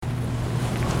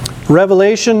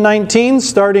Revelation 19,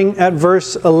 starting at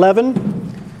verse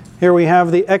 11. Here we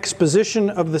have the exposition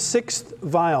of the sixth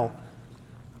vial.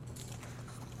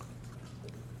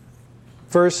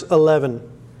 Verse 11.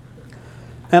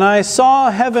 And I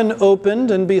saw heaven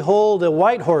opened, and behold, a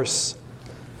white horse.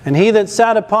 And he that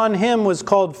sat upon him was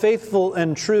called Faithful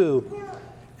and True.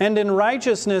 And in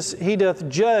righteousness he doth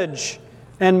judge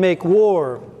and make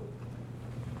war.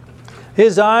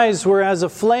 His eyes were as a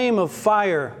flame of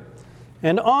fire,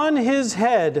 and on his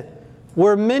head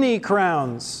were many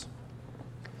crowns.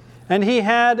 And he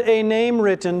had a name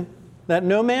written that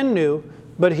no man knew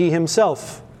but he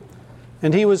himself.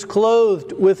 And he was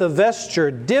clothed with a vesture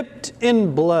dipped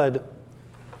in blood.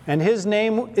 And his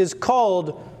name is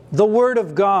called the Word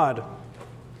of God.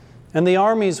 And the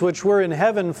armies which were in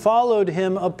heaven followed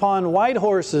him upon white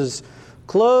horses,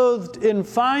 clothed in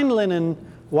fine linen,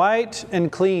 white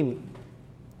and clean.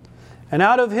 And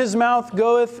out of his mouth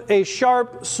goeth a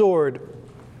sharp sword,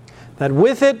 that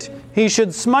with it he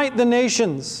should smite the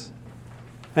nations,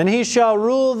 and he shall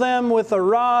rule them with a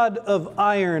rod of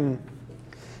iron.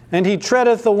 And he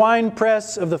treadeth the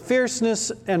winepress of the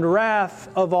fierceness and wrath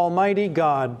of Almighty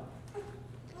God.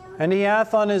 And he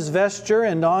hath on his vesture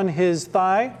and on his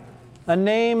thigh a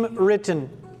name written,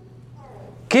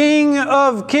 King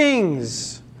of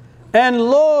Kings and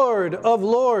Lord of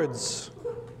Lords.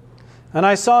 And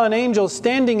I saw an angel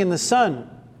standing in the sun,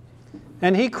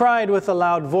 and he cried with a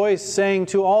loud voice, saying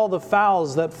to all the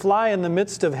fowls that fly in the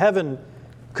midst of heaven,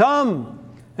 Come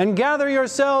and gather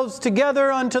yourselves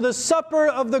together unto the supper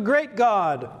of the great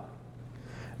God,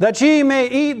 that ye may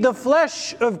eat the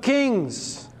flesh of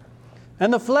kings,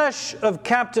 and the flesh of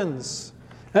captains,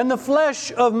 and the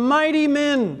flesh of mighty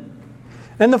men,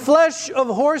 and the flesh of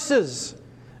horses,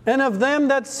 and of them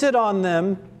that sit on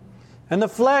them, and the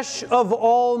flesh of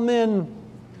all men,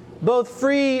 both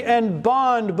free and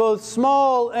bond, both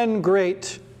small and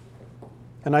great.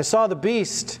 And I saw the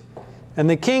beast, and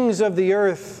the kings of the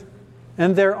earth,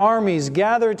 and their armies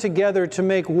gathered together to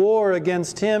make war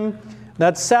against him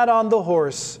that sat on the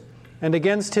horse, and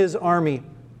against his army.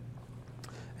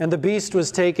 And the beast was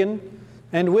taken,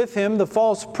 and with him the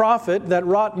false prophet that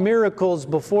wrought miracles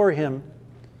before him,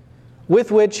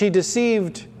 with which he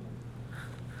deceived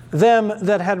them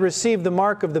that had received the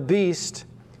mark of the beast,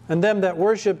 and them that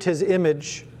worshipped his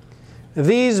image.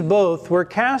 These both were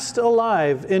cast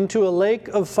alive into a lake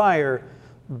of fire,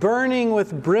 burning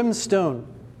with brimstone.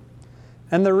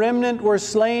 And the remnant were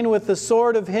slain with the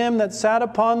sword of him that sat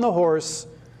upon the horse,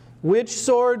 which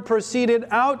sword proceeded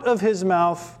out of his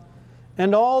mouth,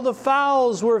 and all the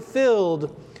fowls were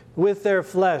filled with their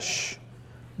flesh.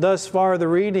 Thus far the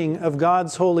reading of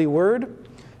God's holy word.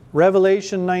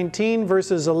 Revelation 19,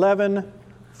 verses 11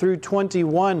 through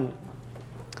 21.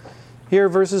 Here,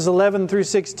 verses 11 through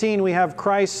 16, we have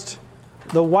Christ,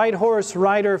 the white horse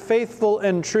rider, faithful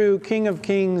and true, King of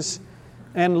kings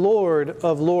and Lord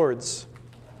of lords.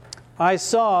 I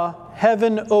saw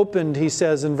heaven opened, he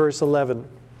says in verse 11.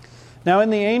 Now, in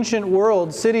the ancient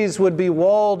world, cities would be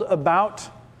walled about,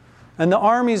 and the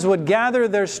armies would gather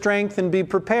their strength and be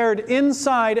prepared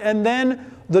inside, and then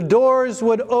the doors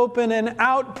would open and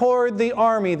out poured the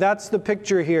army. That's the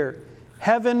picture here.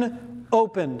 Heaven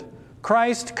opened.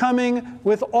 Christ coming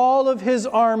with all of his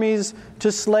armies to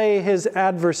slay his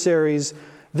adversaries.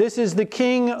 This is the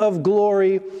King of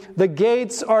glory. The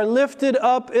gates are lifted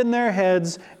up in their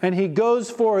heads, and he goes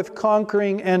forth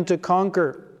conquering and to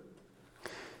conquer.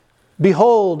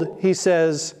 Behold, he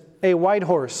says, a white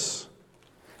horse.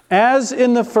 As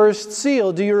in the first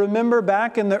seal, do you remember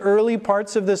back in the early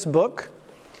parts of this book?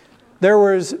 There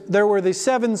were the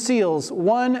 7 seals,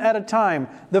 one at a time.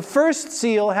 The first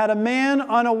seal had a man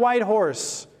on a white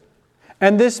horse.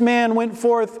 And this man went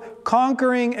forth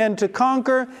conquering and to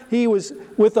conquer. He was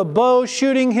with a bow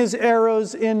shooting his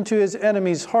arrows into his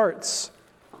enemies' hearts.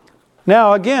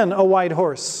 Now again, a white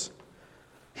horse.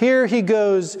 Here he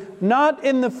goes, not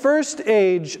in the first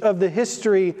age of the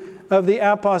history of the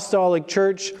apostolic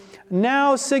church,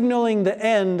 now signaling the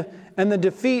end and the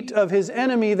defeat of his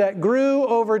enemy that grew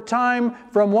over time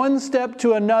from one step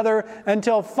to another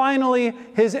until finally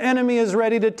his enemy is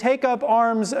ready to take up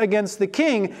arms against the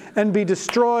king and be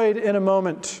destroyed in a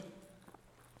moment.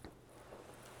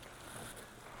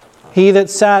 He that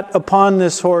sat upon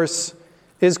this horse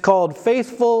is called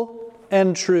Faithful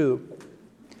and True.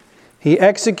 He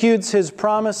executes his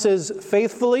promises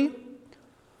faithfully.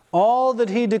 All that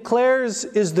he declares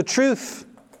is the truth.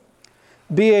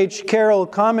 B.H. Carroll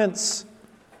comments,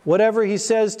 whatever he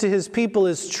says to his people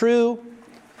is true,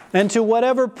 and to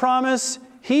whatever promise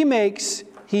he makes,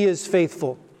 he is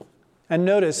faithful. And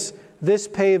notice, this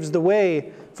paves the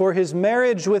way for his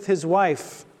marriage with his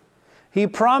wife. He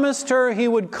promised her he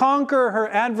would conquer her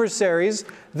adversaries.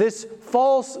 This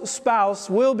false spouse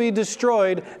will be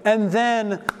destroyed, and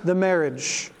then the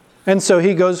marriage. And so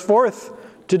he goes forth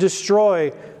to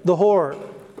destroy the whore.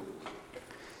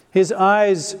 His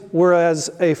eyes were as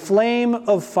a flame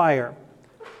of fire.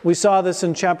 We saw this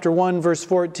in chapter 1, verse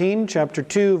 14, chapter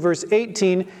 2, verse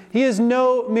 18. He is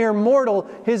no mere mortal.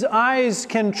 His eyes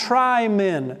can try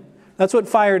men. That's what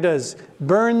fire does.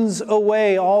 Burns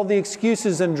away all the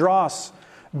excuses and dross.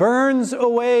 Burns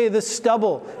away the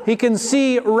stubble. He can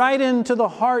see right into the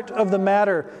heart of the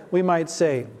matter, we might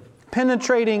say.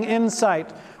 Penetrating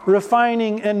insight,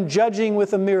 refining and judging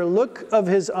with a mere look of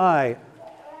his eye.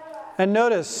 And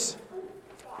notice,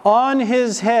 on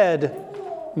his head,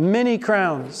 many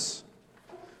crowns.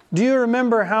 Do you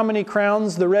remember how many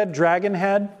crowns the red dragon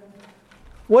had?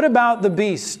 What about the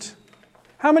beast?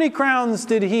 How many crowns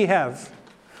did he have?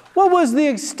 What was the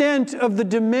extent of the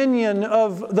dominion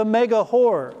of the mega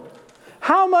whore?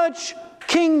 How much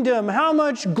kingdom, how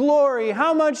much glory,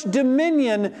 how much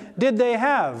dominion did they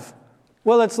have?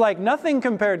 Well, it's like nothing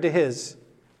compared to his.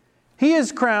 He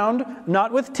is crowned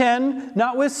not with 10,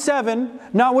 not with 7,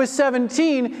 not with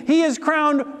 17. He is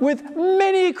crowned with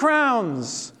many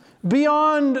crowns.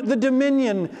 Beyond the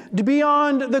dominion,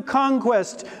 beyond the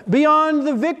conquest, beyond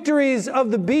the victories of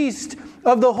the beast,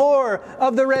 of the whore,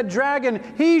 of the red dragon.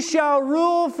 He shall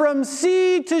rule from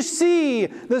sea to sea,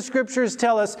 the scriptures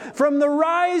tell us. From the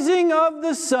rising of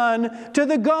the sun to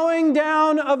the going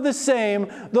down of the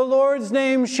same, the Lord's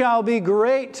name shall be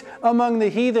great among the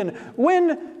heathen.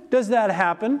 When does that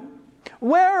happen?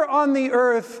 Where on the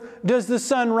earth does the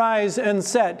sun rise and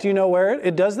set? Do you know where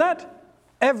it does that?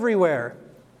 Everywhere.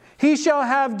 He shall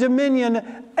have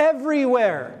dominion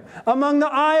everywhere, among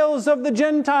the isles of the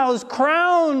Gentiles,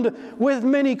 crowned with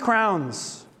many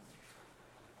crowns.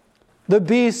 The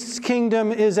beast's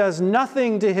kingdom is as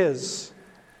nothing to his.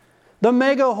 The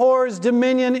mega whore's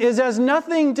dominion is as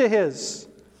nothing to his.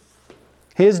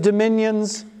 His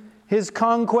dominions, his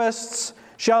conquests,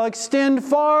 shall extend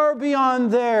far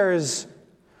beyond theirs,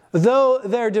 though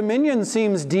their dominion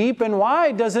seems deep and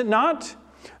wide, does it not?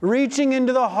 Reaching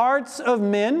into the hearts of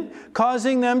men,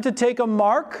 causing them to take a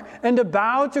mark and to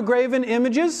bow to graven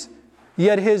images,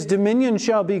 yet his dominion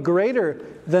shall be greater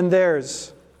than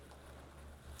theirs.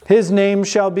 His name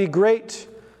shall be great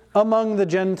among the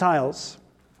Gentiles.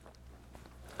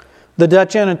 The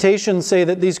Dutch annotations say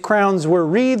that these crowns were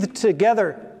wreathed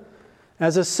together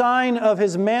as a sign of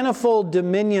his manifold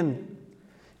dominion,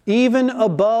 even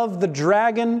above the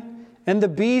dragon and the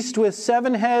beast with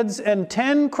 7 heads and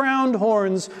 10 crowned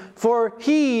horns, for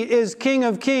he is King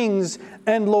of kings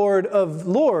and Lord of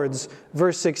lords.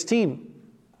 Verse 16.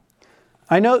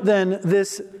 I note then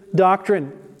this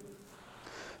doctrine.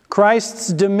 Christ's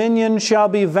dominion shall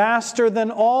be vaster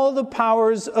than all the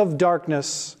powers of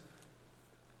darkness.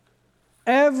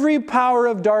 Every power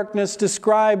of darkness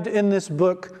described in this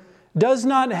book does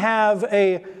not have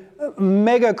a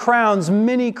mega crowns,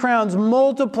 many crowns,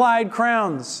 multiplied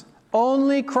crowns.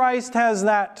 Only Christ has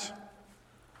that.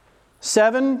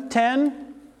 7,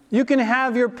 10, you can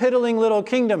have your piddling little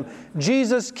kingdom.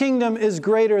 Jesus' kingdom is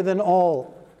greater than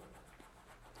all.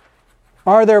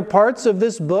 Are there parts of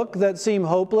this book that seem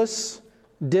hopeless,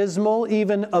 dismal,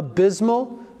 even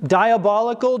abysmal,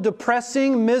 diabolical,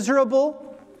 depressing,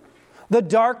 miserable? The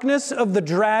darkness of the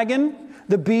dragon,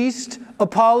 the beast,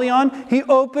 Apollyon, he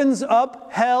opens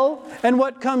up hell, and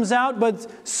what comes out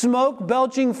but smoke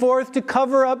belching forth to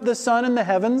cover up the sun in the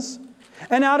heavens?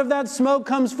 And out of that smoke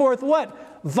comes forth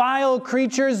what? Vile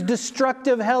creatures,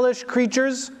 destructive, hellish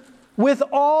creatures. With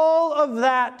all of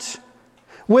that,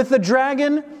 with the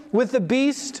dragon, with the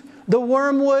beast, the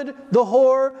wormwood, the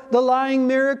whore, the lying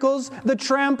miracles, the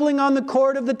trampling on the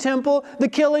court of the temple, the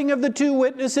killing of the 2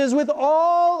 witnesses, with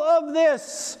all of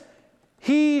this,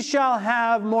 he shall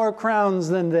have more crowns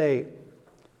than they.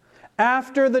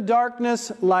 After the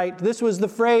darkness, light. This was the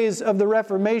phrase of the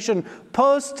Reformation.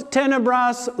 Post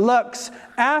tenebras lux.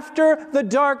 After the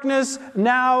darkness,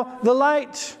 now the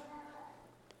light.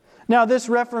 Now, this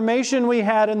Reformation we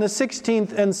had in the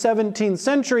 16th and 17th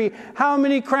century, how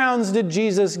many crowns did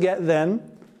Jesus get then?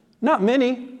 Not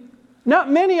many.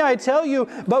 Not many, I tell you,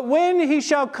 but when he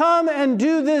shall come and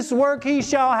do this work, he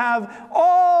shall have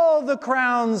all the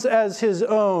crowns as his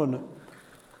own.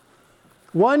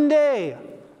 One day,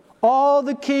 all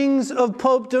the kings of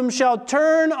popedom shall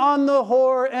turn on the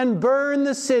whore and burn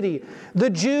the city.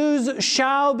 The Jews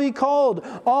shall be called.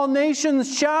 All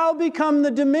nations shall become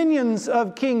the dominions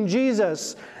of King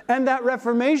Jesus. And that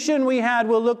Reformation we had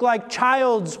will look like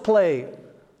child's play.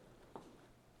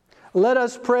 Let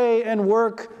us pray and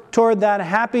work toward that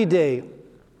happy day.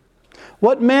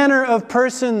 What manner of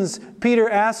persons, Peter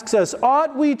asks us,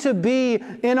 ought we to be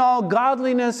in all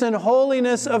godliness and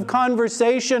holiness of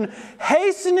conversation,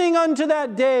 hastening unto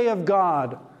that day of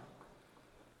God?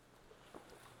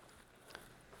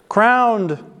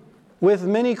 Crowned with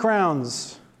many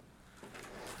crowns,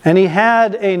 and he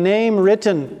had a name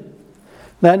written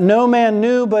that no man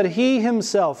knew but he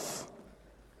himself.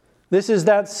 This is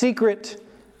that secret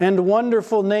and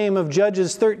wonderful name of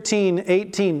Judges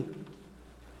 13:18.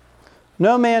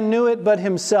 No man knew it but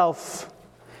himself,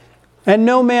 and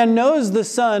no man knows the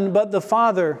Son but the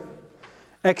Father,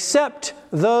 except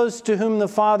those to whom the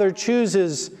Father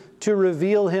chooses to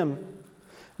reveal him.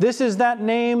 This is that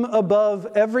name above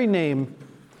every name,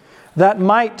 that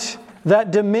might, that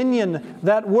dominion,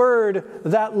 that word,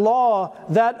 that law,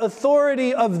 that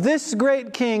authority of this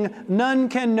great King. None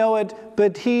can know it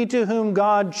but he to whom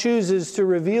God chooses to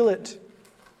reveal it.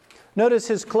 Notice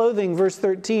his clothing, verse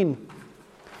 13.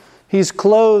 He's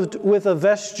clothed with a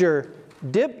vesture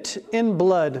dipped in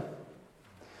blood.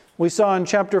 We saw in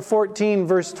chapter 14,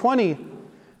 verse 20,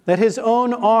 that his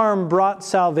own arm brought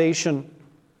salvation,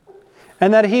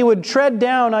 and that he would tread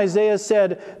down, Isaiah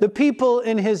said, the people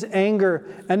in his anger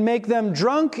and make them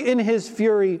drunk in his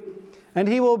fury. And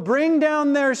he will bring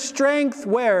down their strength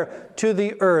where? To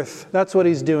the earth. That's what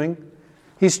he's doing.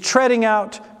 He's treading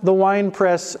out the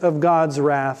winepress of God's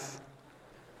wrath.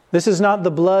 This is not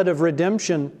the blood of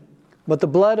redemption, but the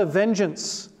blood of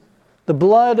vengeance, the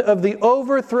blood of the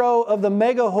overthrow of the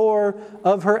mega-whore,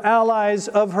 of her allies,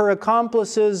 of her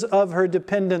accomplices, of her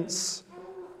dependents.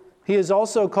 He is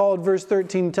also called, verse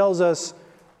 13 tells us,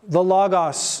 the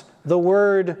Logos, the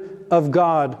Word of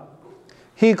God.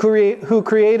 He who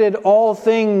created all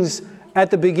things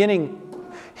at the beginning.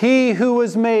 He who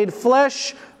was made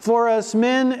flesh for us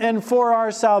men and for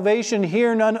our salvation.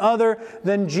 Here none other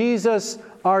than Jesus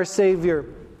our Savior.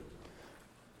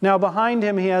 Now behind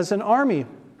him he has an army.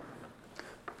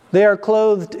 They are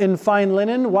clothed in fine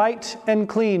linen, white and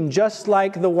clean, just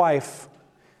like the wife.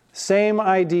 Same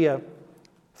idea.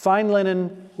 Fine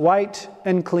linen, white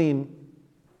and clean.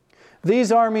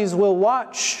 These armies will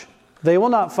watch. They will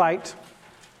not fight.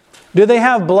 Do they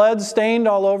have blood stained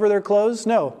all over their clothes?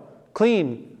 No.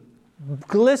 Clean.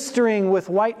 Glistering with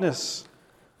whiteness.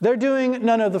 They're doing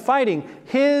none of the fighting.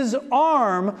 His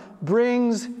arm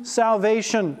brings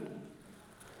salvation.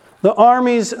 The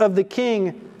armies of the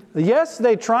king, yes,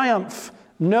 they triumph.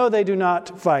 No, they do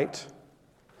not fight.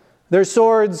 Their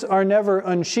swords are never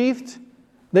unsheathed.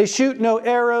 They shoot no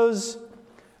arrows.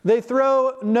 They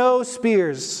throw no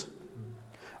spears.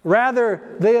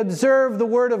 Rather, they observe the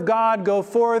word of God go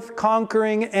forth,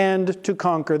 conquering and to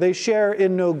conquer. They share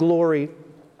in no glory.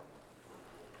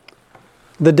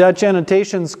 The Dutch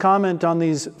annotations comment on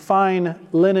these fine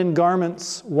linen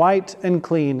garments, white and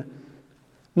clean,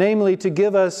 namely to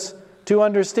give us to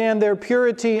understand their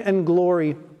purity and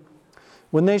glory,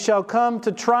 when they shall come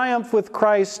to triumph with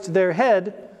Christ their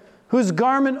head, whose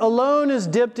garment alone is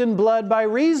dipped in blood by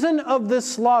reason of this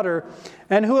slaughter,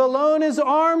 and who alone is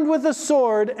armed with a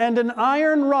sword and an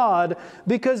iron rod,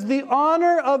 because the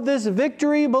honor of this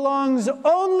victory belongs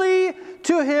only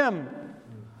to him.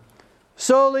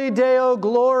 Soli Deo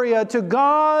Gloria, to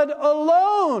God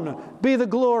alone be the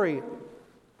glory.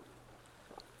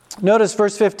 Notice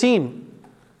verse 15.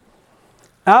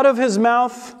 Out of his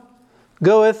mouth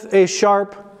goeth a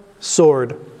sharp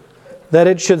sword, that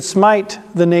it should smite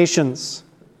the nations.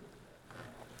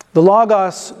 The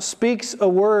Logos speaks a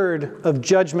word of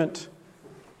judgment.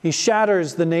 He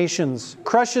shatters the nations,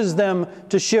 crushes them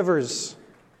to shivers.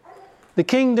 The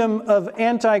kingdom of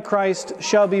Antichrist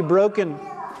shall be broken.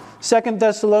 2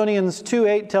 Thessalonians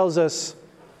 2:8 tells us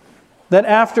that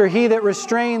after he that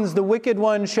restrains the wicked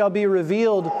one shall be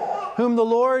revealed, whom the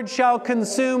Lord shall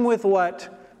consume with what?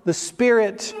 The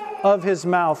spirit of his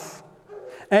mouth.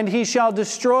 And he shall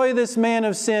destroy this man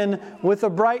of sin with the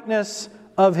brightness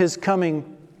of his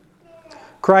coming.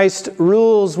 Christ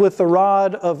rules with the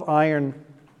rod of iron.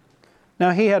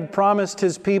 Now he had promised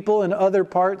his people in other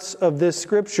parts of this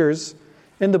scriptures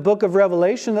in the book of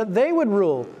Revelation that they would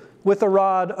rule with a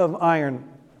rod of iron.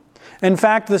 In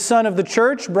fact, the son of the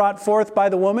church brought forth by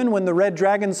the woman when the red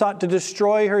dragon sought to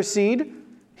destroy her seed,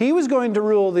 he was going to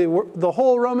rule the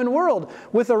whole Roman world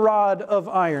with a rod of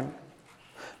iron.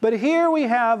 But here we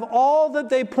have all that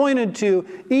they pointed to,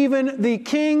 even the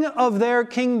king of their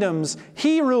kingdoms.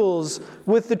 He rules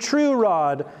with the true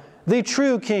rod, the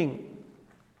true king.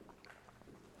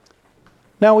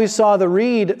 Now we saw the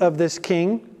reed of this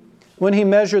king when he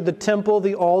measured the temple,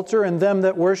 the altar, and them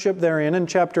that worship therein in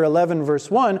chapter 11, verse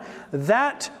 1.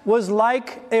 That was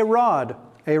like a rod,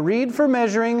 a reed for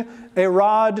measuring, a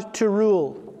rod to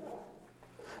rule.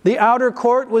 The outer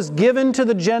court was given to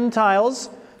the Gentiles,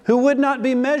 who would not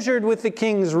be measured with the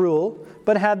king's rule,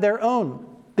 but had their own,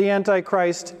 the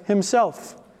Antichrist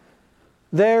himself.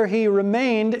 There he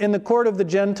remained in the court of the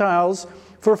Gentiles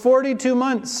for 42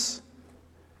 months.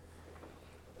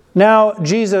 Now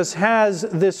Jesus has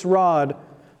this rod,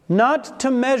 not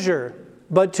to measure,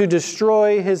 but to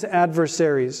destroy his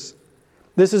adversaries.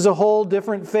 This is a whole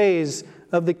different phase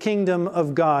of the kingdom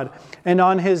of God. And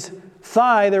on his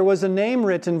thigh there was a name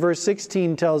written, verse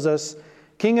 16 tells us,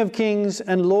 King of Kings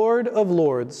and Lord of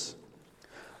Lords.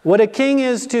 What a king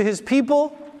is to his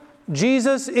people,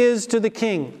 Jesus is to the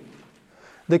king.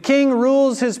 The king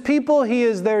rules his people. He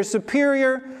is their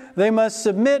superior. They must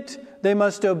submit. They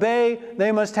must obey.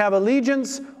 They must have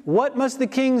allegiance. What must the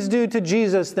kings do to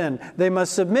Jesus then? They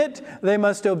must submit. They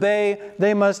must obey.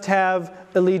 They must have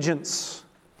allegiance.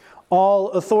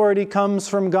 All authority comes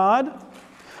from God.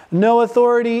 No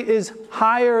authority is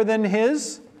higher than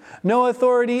his. No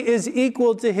authority is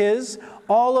equal to his.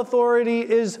 All authority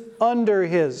is under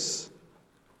his.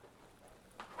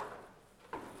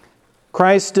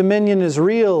 Christ's dominion is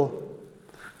real,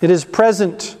 it is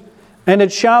present, and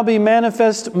it shall be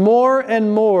manifest more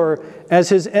and more as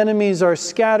his enemies are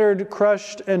scattered,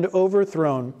 crushed, and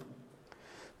overthrown.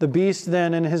 The beast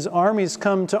then and his armies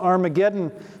come to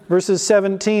Armageddon, verses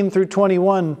 17 through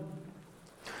 21.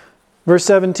 Verse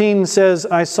 17 says,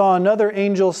 I saw another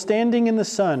angel standing in the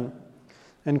sun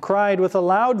and cried with a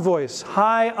loud voice,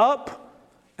 high up,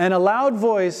 and a loud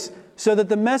voice, so that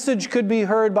the message could be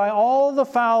heard by all the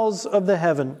fowls of the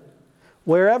heaven.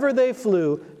 Wherever they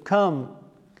flew, come,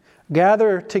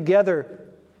 gather together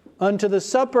unto the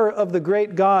supper of the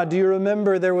great God. Do you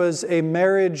remember there was a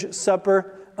marriage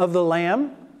supper of the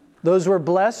Lamb? Those were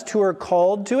blessed who are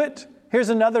called to it. Here's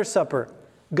another supper,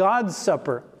 God's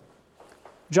supper.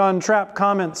 John Trapp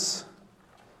comments,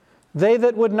 they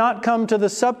that would not come to the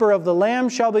supper of the Lamb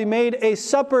shall be made a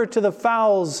supper to the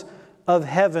fowls of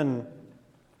heaven.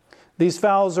 These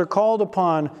fowls are called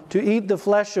upon to eat the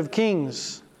flesh of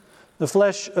kings, the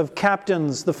flesh of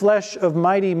captains, the flesh of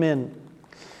mighty men.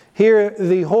 Here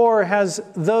the whore has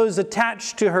those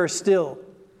attached to her still.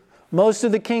 Most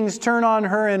of the kings turn on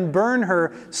her and burn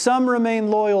her. Some remain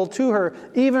loyal to her,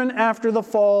 even after the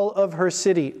fall of her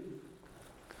city.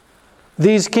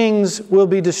 These kings will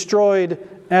be destroyed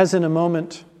as in a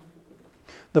moment.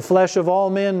 The flesh of all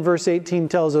men, verse 18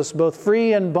 tells us, both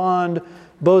free and bond,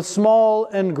 both small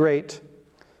and great,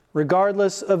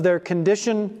 regardless of their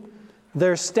condition,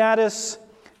 their status,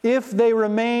 if they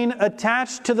remain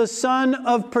attached to the son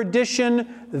of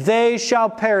perdition, they shall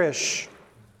perish.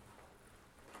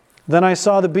 Then I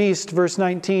saw the beast, verse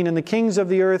 19, and the kings of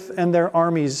the earth and their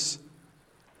armies.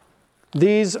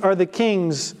 These are the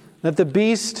kings that the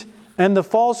beast and the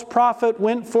false prophet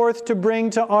went forth to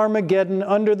bring to Armageddon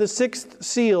under the sixth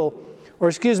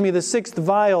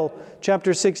vial,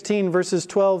 chapter 16, verses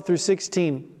 12 through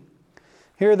 16.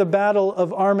 Here the battle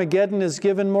of Armageddon is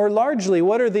given more largely.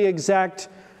 What are the exact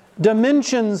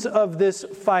dimensions of this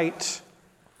fight?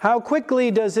 How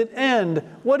quickly does it end?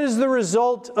 What is the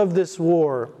result of this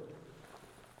war?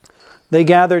 They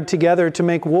gathered together to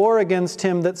make war against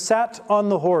him that sat on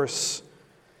the horse.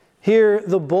 Here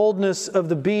the boldness of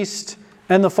the beast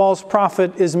and the false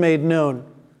prophet is made known.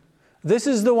 This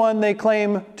is the one they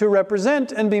claim to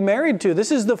represent and be married to.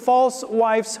 This is the false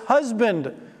wife's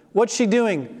husband. What's she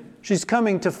doing? She's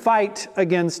coming to fight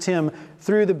against him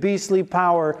through the beastly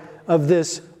power of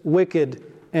this wicked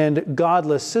and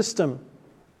godless system.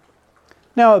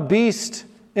 Now, a beast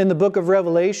in the book of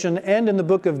Revelation and in the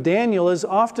book of Daniel is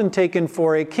often taken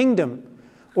for a kingdom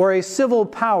or a civil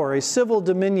power, a civil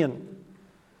dominion.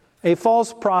 A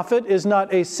false prophet is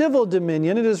not a civil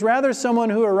dominion. It is rather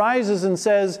someone who arises and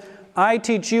says, I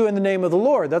teach you in the name of the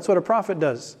Lord. That's what a prophet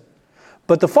does.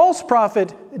 But the false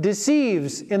prophet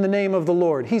deceives in the name of the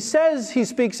Lord. He says he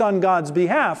speaks on God's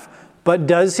behalf, but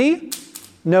does he?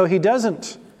 No, he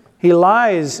doesn't. He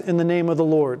lies in the name of the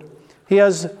Lord. He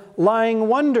has lying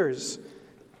wonders.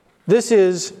 This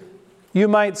is, you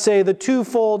might say, the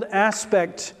twofold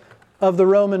aspect of the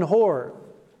Roman whore.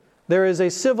 There is a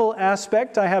civil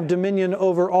aspect, I have dominion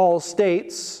over all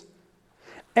states.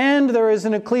 And there is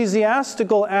an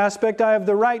ecclesiastical aspect, I have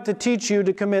the right to teach you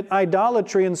to commit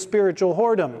idolatry and spiritual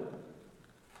whoredom.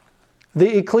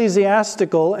 The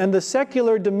ecclesiastical and the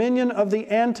secular dominion of the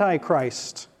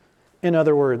Antichrist, in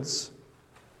other words.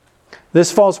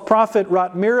 This false prophet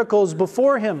wrought miracles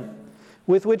before him,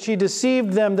 with which he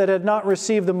deceived them that had not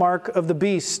received the mark of the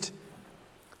beast.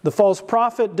 The false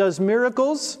prophet does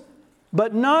miracles,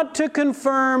 but not to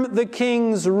confirm the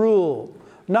king's rule,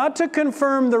 not to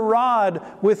confirm the rod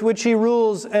with which he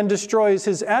rules and destroys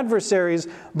his adversaries,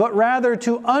 but rather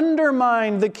to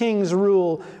undermine the king's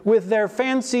rule with their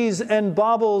fancies and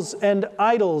baubles and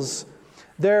idols,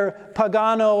 their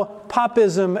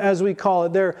pagano-papism, as we call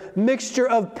it, their mixture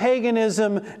of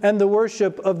paganism and the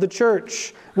worship of the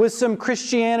church, with some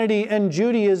Christianity and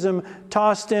Judaism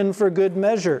tossed in for good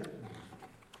measure.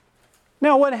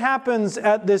 Now, what happens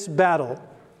at this battle?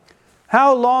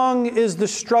 How long is the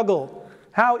struggle?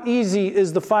 How easy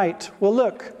is the fight? Well,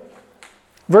 look,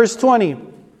 verse 20.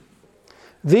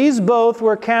 These both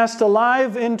were cast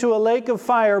alive into a lake of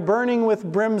fire burning with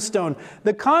brimstone.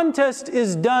 The contest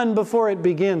is done before it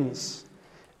begins.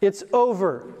 It's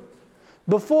over.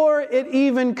 Before it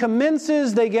even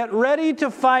commences, they get ready to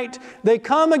fight. They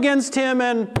come against him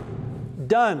and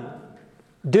done.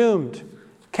 Doomed.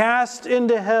 Cast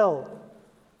into hell.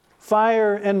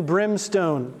 Fire and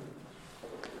brimstone.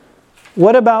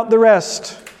 What about the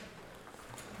rest?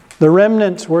 The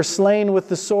remnant were slain with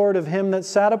the sword of him that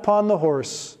sat upon the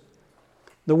horse.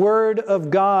 The word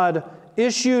of God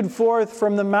issued forth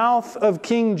from the mouth of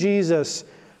King Jesus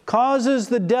causes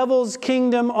the devil's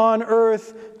kingdom on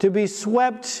earth to be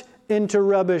swept into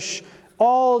rubbish,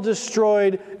 all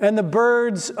destroyed, and the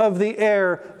birds of the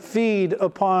air feed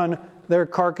upon their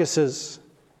carcasses.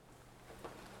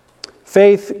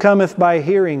 Faith cometh by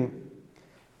hearing,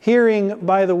 hearing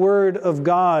by the word of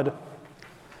God.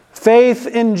 Faith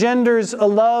engenders a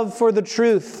love for the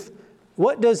truth.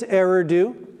 What does error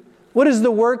do? What is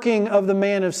the working of the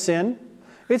man of sin?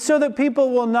 It's so that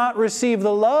people will not receive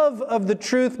the love of the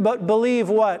truth, but believe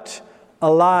what? A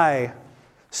lie,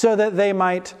 so that they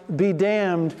might be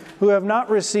damned who have not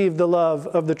received the love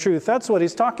of the truth. That's what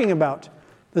he's talking about.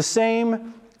 The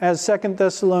same as 2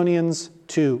 Thessalonians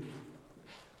 2.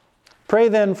 Pray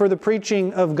then for the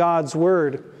preaching of God's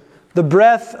word, the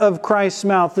breath of Christ's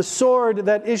mouth, the sword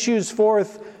that issues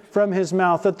forth from his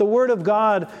mouth, that the word of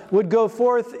God would go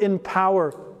forth in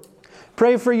power.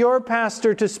 Pray for your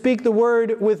pastor to speak the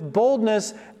word with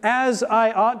boldness as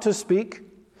I ought to speak.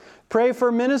 Pray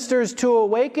for ministers to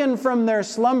awaken from their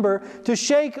slumber, to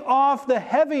shake off the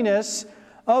heaviness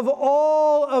of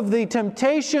all of the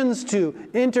temptations to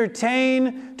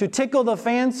entertain, to tickle the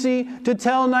fancy, to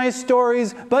tell nice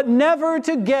stories, but never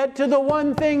to get to the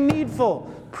one thing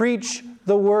needful. Preach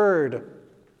the word.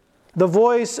 The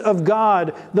voice of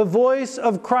God, the voice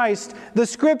of Christ, the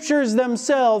Scriptures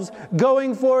themselves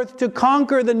going forth to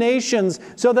conquer the nations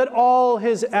so that all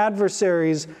his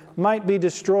adversaries might be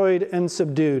destroyed and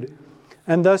subdued.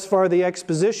 And thus far the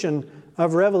exposition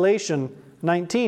of Revelation 19.